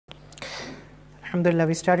Alhamdulillah,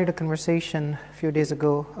 we started a conversation a few days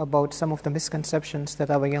ago about some of the misconceptions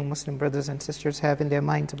that our young Muslim brothers and sisters have in their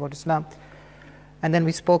minds about Islam. And then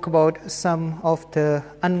we spoke about some of the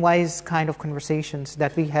unwise kind of conversations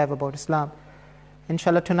that we have about Islam.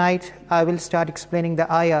 Inshallah, tonight I will start explaining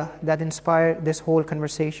the ayah that inspired this whole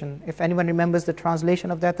conversation. If anyone remembers the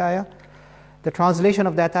translation of that ayah, the translation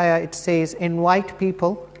of that ayah, it says, invite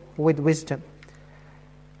people with wisdom.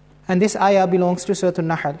 And this ayah belongs to Surah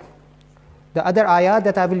An-Nahl. The other ayah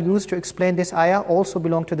that I will use to explain this ayah also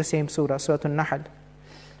belong to the same surah, Surah An-Nahl.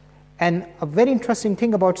 And a very interesting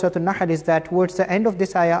thing about Surah An-Nahl is that towards the end of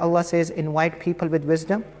this ayah, Allah says, invite people with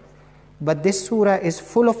wisdom. But this surah is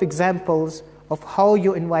full of examples of how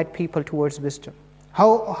you invite people towards wisdom.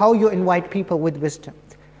 How you invite people with wisdom.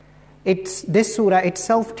 This surah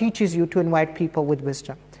itself teaches you to invite people with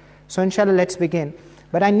wisdom. So inshallah, let's begin.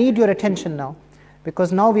 But I need your attention now,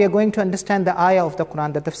 because now we are going to understand the ayah of the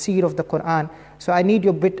Quran, the tafsir of the Quran. So I need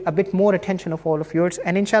a bit more attention of all of yours.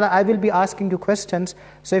 And inshallah, I will be asking you questions.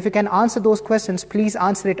 So if you can answer those questions, please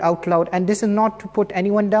answer it out loud. And this is not to put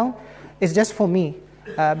anyone down. It's just for me.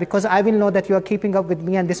 Because I will know that you are keeping up with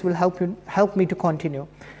me, and this will help me to continue.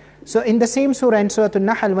 So in the same surah, in Surah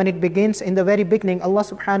An-Nahl, when it begins, in the very beginning, Allah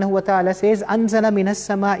subhanahu wa ta'ala says, أَنزَلَ مِنَ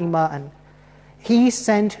السَّمَاءِ مَاءً. He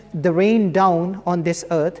sent the rain down on this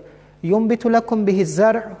earth. يُنْبِتُ لَكُمْ بِهِ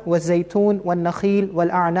الزَّرْعُ وَالزَّيْتُونَ وَالنَّخِيلُ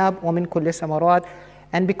وَالْأَعْنَابُ وَمِنْ كُلِّ الثَّمَرَاتِ.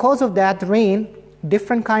 And because of that rain,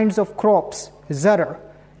 different kinds of crops, zar',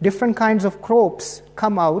 different kinds of crops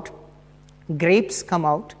come out. Grapes come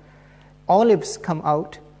out, olives come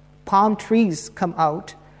out, palm trees come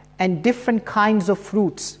out, and different kinds of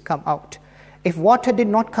fruits come out. If water did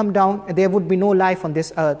not come down, there would be no life on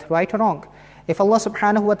this earth, right or wrong? If Allah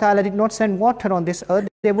subhanahu wa ta'ala did not send water on this earth,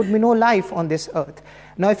 there would be no life on this earth.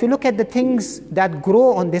 Now if you look at the things that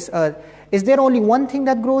grow on this earth, is there only one thing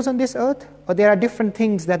that grows on this earth? Or there are different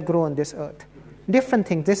things that grow on this earth? Different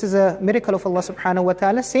things. This is a miracle of Allah subhanahu wa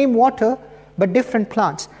ta'ala. Same water, but different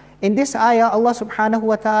plants. In this ayah, Allah subhanahu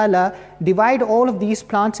wa ta'ala divide all of these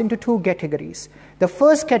plants into two categories. The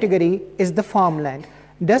first category is the farmland.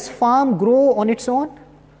 Does farm grow on its own?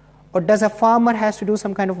 Or does a farmer has to do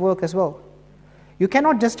some kind of work as well? You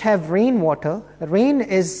cannot just have rainwater. Rain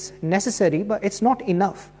is necessary, but it's not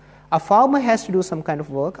enough. A farmer has to do some kind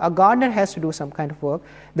of work. A gardener has to do some kind of work.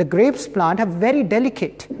 The grapes plant are very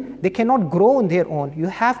delicate. They cannot grow on their own. You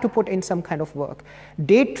have to put in some kind of work.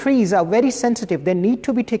 Date trees are very sensitive. They need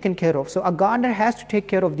to be taken care of. So a gardener has to take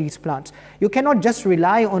care of these plants. You cannot just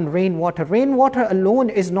rely on rainwater. Rainwater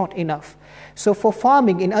alone is not enough. So for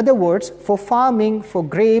farming, in other words, for farming, for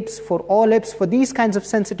grapes, for olives, for these kinds of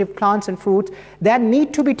sensitive plants and fruits that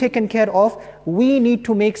need to be taken care of, we need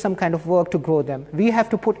to make some kind of work to grow them. We have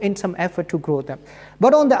to put in some effort to grow them.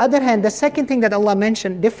 But on the other hand, the second thing that Allah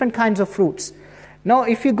mentioned, different kinds of fruits. Now,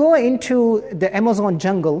 if you go into the Amazon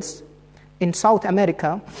jungles in South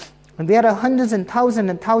America, and there are hundreds and thousands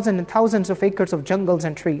and thousands and thousands of acres of jungles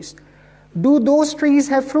and trees. Do those trees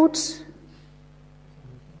have fruits?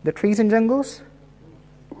 The trees in jungles?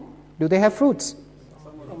 Do they have fruits?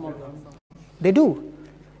 They do.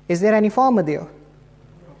 Is there any farmer there?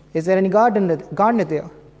 Is there any gardener there?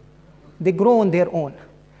 They grow on their own.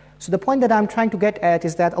 So the point that I'm trying to get at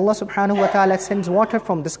is that Allah subhanahu wa ta'ala sends water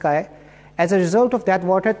from the sky. As a result of that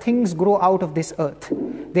water, things grow out of this earth.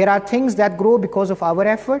 There are things that grow because of our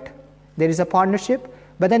effort. There is a partnership.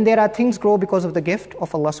 But then there are things grow because of the gift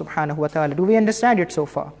of Allah subhanahu wa ta'ala. Do we understand it so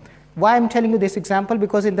far? Why I'm telling you this example?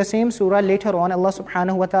 Because in the same surah later on, Allah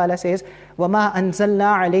subhanahu wa ta'ala says, وَمَا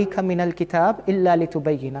أَنزَلْنَا عَلَيْكَ مِنَ الْكِتَابِ إِلَّا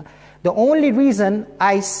لِتُبَيِّنَ. The only reason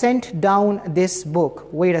I sent down this book,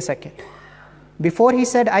 wait a second. Before he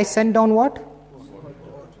said, I sent down what?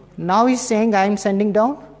 Now he's saying, I am sending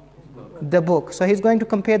down the book. So he's going to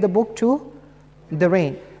compare the book to the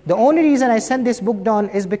rain. The only reason I sent this book down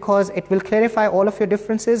is because it will clarify all of your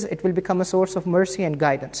differences. It will become a source of mercy and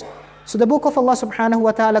guidance. So the book of Allah subhanahu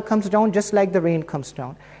wa ta'ala comes down just like the rain comes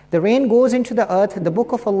down. The rain goes into the earth. The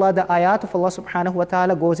book of Allah, the ayat of Allah subhanahu wa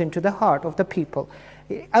ta'ala goes into the heart of the people.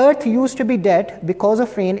 Earth used to be dead. Because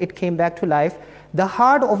of rain, it came back to life. The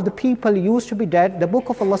heart of the people used to be dead. The book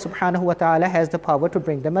of Allah subhanahu wa ta'ala has the power to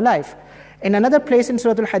bring them alive. In another place in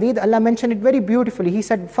Surah Al-Hadid, Allah mentioned it very beautifully. He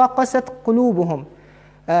said, فَقَسَتْ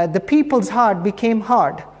قُلُوبُهُمْ. The people's heart became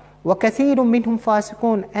hard. وَكَثِيرٌ مِّنْهُمْ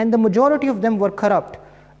فَاسِقُونَ. And the majority of them were corrupt.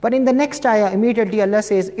 But in the next ayah, immediately Allah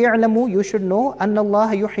says, إِعْلَمُوا, you should know, أَنَّ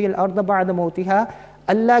اللَّهَ يُحْيِي الْأَرْضَ بَعْدَ مَوْتِهَا.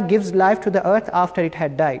 Allah gives life to the earth after it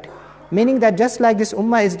had died. Meaning that just like this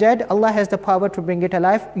ummah is dead, Allah has the power to bring it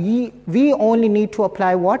alive. We only need to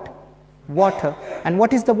apply what? Water. And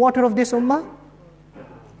what is the water of this ummah?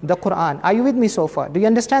 The Quran. Are you with me so far? Do you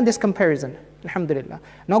understand this comparison? Alhamdulillah.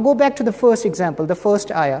 Now go back to the first example, the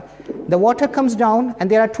first ayah. The water comes down and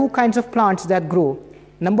there are two kinds of plants that grow.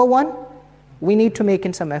 Number one, we need to make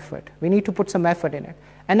in some effort. We need to put some effort in it.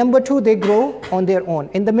 And number two, they grow on their own.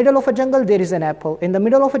 In the middle of a jungle, there is an apple. In the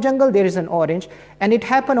middle of a jungle, there is an orange. And it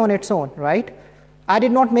happened on its own, right? I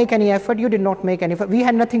did not make any effort. You did not make any effort. We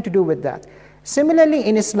had nothing to do with that. Similarly,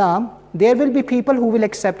 in Islam, there will be people who will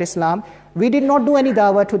accept Islam. We did not do any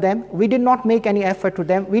dawah to them. We did not make any effort to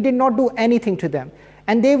them. We did not do anything to them.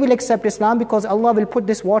 And they will accept Islam because Allah will put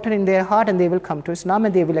this water in their heart and they will come to Islam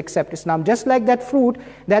and they will accept Islam. Just like that fruit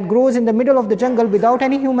that grows in the middle of the jungle without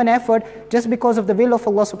any human effort, just because of the will of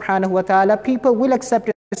Allah subhanahu wa ta'ala, people will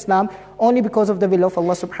accept Islam only because of the will of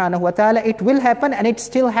Allah subhanahu wa ta'ala. It will happen and it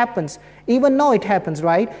still happens. Even now it happens,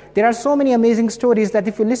 right? There are so many amazing stories that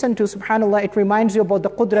if you listen to, subhanAllah, it reminds you about the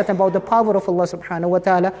qudrat, about the power of Allah subhanahu wa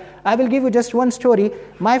ta'ala. I will give you just one story.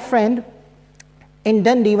 My friend, in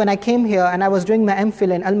Dundee, when I came here and I was doing my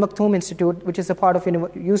MPhil in Al Maktoum Institute, which is a part of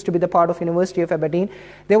used to be the part of University of Aberdeen,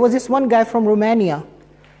 there was this one guy from Romania,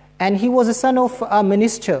 and he was a son of a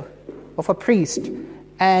minister, of a priest.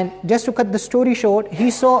 And just to cut the story short,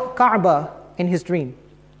 he saw Kaaba in his dream,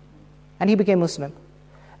 and he became Muslim.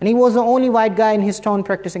 And he was the only white guy in his town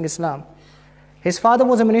practicing Islam. His father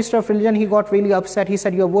was a minister of religion. He got really upset. He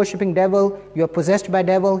said, "You are worshipping devil. You are possessed by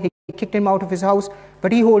devil." He kicked him out of his house,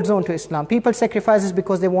 but he holds on to Islam. People sacrifices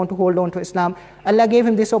because they want to hold on to Islam. Allah gave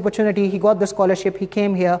him this opportunity. He got the scholarship. He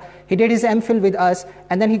came here. He did his MPhil with us,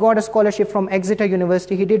 and then he got a scholarship from Exeter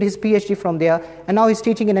University. He did his PhD from there, and now he's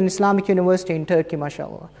teaching in an Islamic university in Turkey,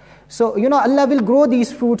 mashallah. So, Allah will grow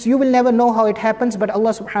these fruits. You will never know how it happens, but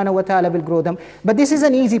Allah subhanahu wa ta'ala will grow them. But this is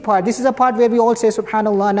an easy part. This is a part where we all say,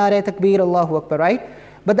 subhanallah, nare takbir, Allahu Akbar, right?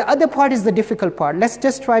 But the other part is the difficult part. Let's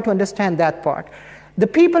just try to understand that part. The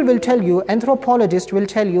people will tell you, anthropologists will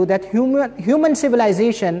tell you that human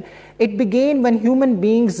civilization, it began when human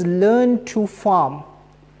beings learned to farm.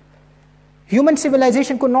 Human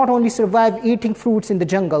civilization could not only survive eating fruits in the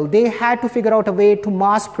jungle, they had to figure out a way to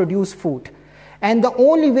mass produce food. And the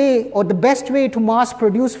only way or the best way to mass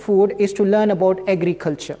produce food is to learn about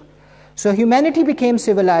agriculture. So humanity became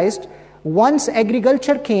civilized. Once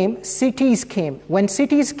agriculture came, cities came. When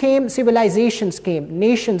cities came, civilizations came,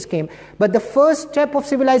 nations came. But the first step of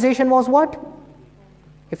civilization was what?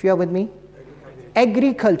 If you are with me?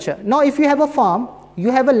 Agriculture. Now if you have a farm, you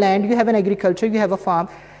have a land, you have an agriculture, you have a farm,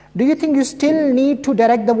 do you think you still need to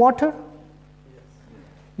direct the water?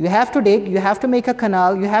 You have to dig, you have to make a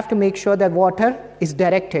canal, you have to make sure that water is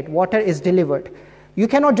directed, water is delivered. You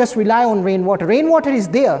cannot just rely on rainwater. Rainwater is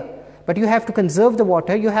there, but you have to conserve the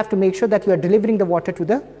water. You have to make sure that you are delivering the water to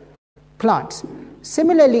the plants.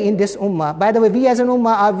 Similarly, in this ummah, by the way, we as an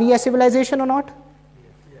ummah, are we a civilization or not?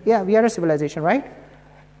 Yeah, we are a civilization, right?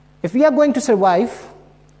 If we are going to survive,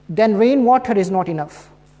 then rainwater is not enough.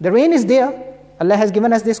 The rain is there. Allah has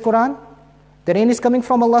given us this Quran. The rain is coming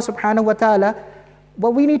from Allah subhanahu wa ta'ala.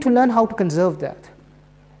 But we need to learn how to conserve that.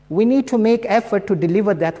 We need to make effort to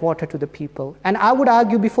deliver that water to the people. And I would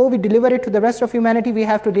argue before we deliver it to the rest of humanity, we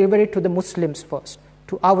have to deliver it to the Muslims first,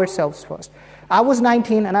 to ourselves first. I was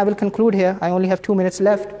 19, and I will conclude here. I only have 2 minutes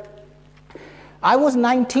left. I was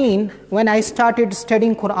 19 when I started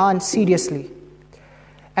studying Quran seriously.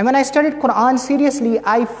 And when I studied Quran seriously,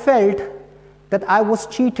 I felt that I was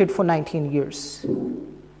cheated for 19 years.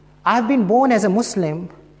 I have been born as a Muslim.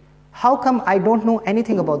 How come I don't know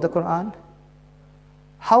anything about the Quran?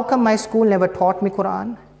 How come my school never taught me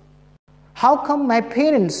Quran? How come my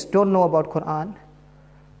parents don't know about Quran?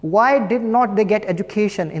 Why did not they get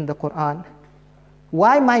education in the Quran?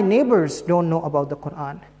 Why my neighbors don't know about the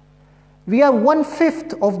Quran? We are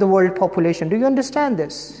 1/5 of the world population. Do you understand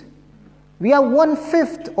this? We are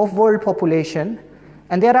 1/5 of world population,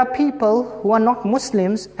 and there are people who are not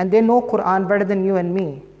Muslims and they know Quran better than you and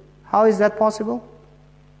me. How is that possible?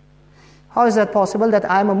 How is that possible that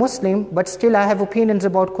I am a Muslim, but still I have opinions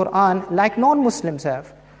about Quran like non-Muslims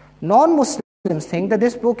have? Non-Muslims think that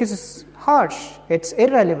this book is harsh, it's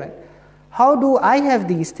irrelevant. How do I have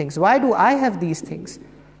these things? Why do I have these things?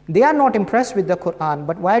 They are not impressed with the Quran,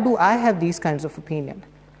 but why do I have these kinds of opinion?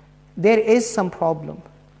 There is some problem.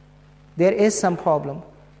 There is some problem.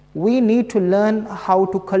 We need to learn how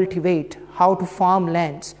to cultivate, how to farm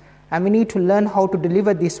lands, and we need to learn how to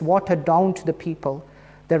deliver this water down to the people.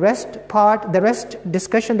 The rest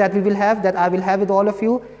discussion that we will have, that I will have with all of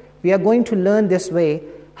you, we are going to learn this way,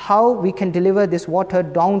 how we can deliver this water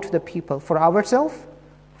down to the people, for ourselves,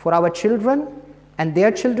 for our children and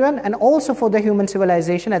their children, and also for the human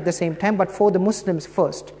civilization at the same time, but for the Muslims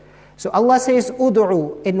first. So Allah says,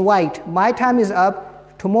 Ud'u, invite. My time is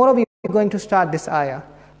up. Tomorrow we are going to start this ayah.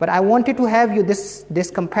 But I wanted to have you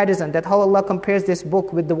this comparison, that how Allah compares this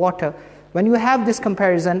book with the water. When you have this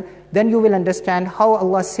comparison, then you will understand how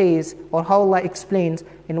Allah says or how Allah explains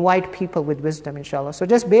in white people with wisdom, inshallah. So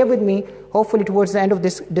just bear with me. Hopefully towards the end of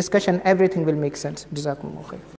this discussion, everything will make sense. Jazakumullah khair.